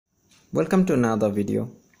Welcome to another video.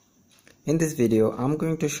 In this video I'm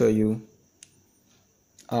going to show you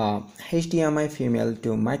HDMI female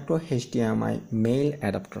to micro HDMI male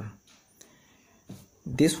adapter.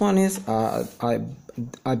 This one is I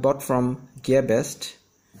bought from Gearbest,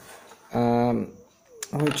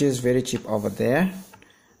 which is very cheap over there,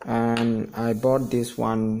 and I bought this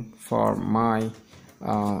one for my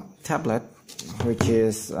tablet, which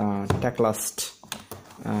is Teclast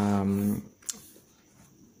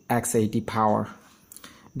X80 Power.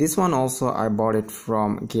 This one also I bought it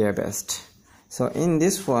from Gearbest. So in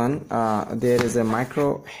this one there is a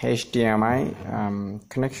micro HDMI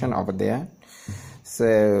connection over there,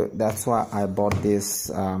 so that's why I bought this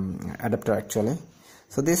adapter actually.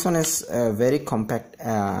 So this one is a very compact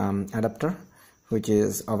adapter, which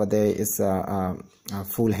is over there is a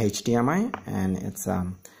full HDMI, and it's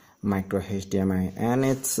micro HDMI, and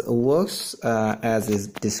it works as is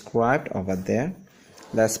described over there.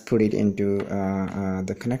 Let's put it into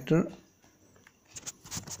the connector.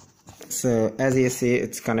 So as you see,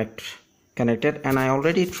 it's connected, and I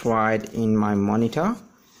already tried in my monitor,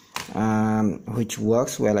 which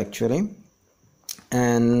works well actually.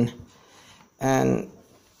 And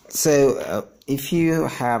so if you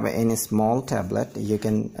have any small tablet, you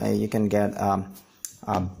can get a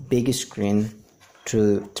big screen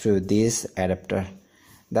through this adapter.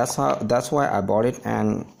 That's why I bought it,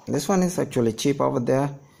 and this one is actually cheap over there.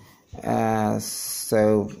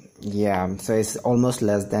 So yeah, so it's almost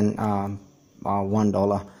less than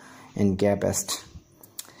 $1 in Gearbest.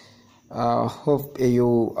 Hopefully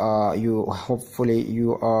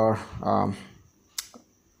you are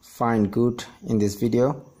find good in this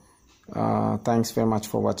video. Thanks very much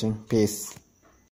for watching. Peace.